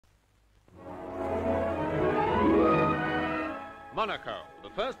Monaco, the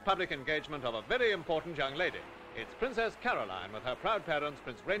first public engagement of a very important young lady. It's Princess Caroline with her proud parents,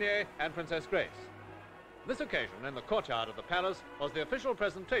 Prince Rainier and Princess Grace. This occasion in the courtyard of the palace was the official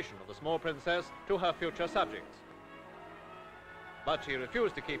presentation of the small princess to her future subjects. But she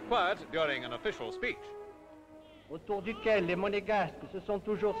refused to keep quiet during an official speech. Autour duquel les monégasques se sont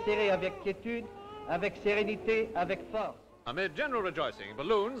toujours serrés avec quiétude, avec sérénité, avec force. Amid general rejoicing,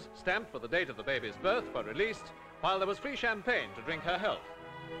 balloons, stamped with the date of the baby's birth, were released, while there was free champagne to drink her health.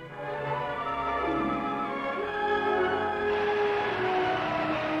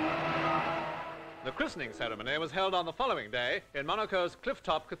 The christening ceremony was held on the following day in Monaco's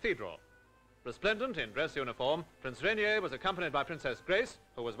cliff-top Cathedral. Resplendent in dress uniform, Prince Rainier was accompanied by Princess Grace,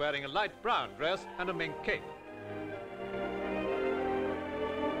 who was wearing a light brown dress and a mink cape.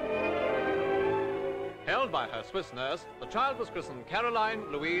 Held by her Swiss nurse, the child was christened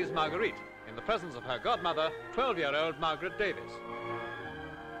Caroline Louise Marguerite, in the presence of her godmother, 12-year-old Margaret Davis.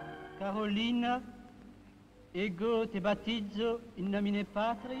 Caroline, ego te battizzo in nomine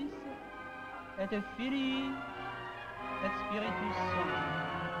Patris, et Filii, et Spiritus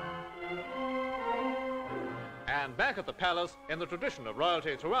Sancti. And back at the palace, in the tradition of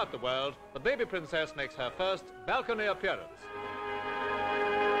royalty throughout the world, the baby princess makes her first balcony appearance.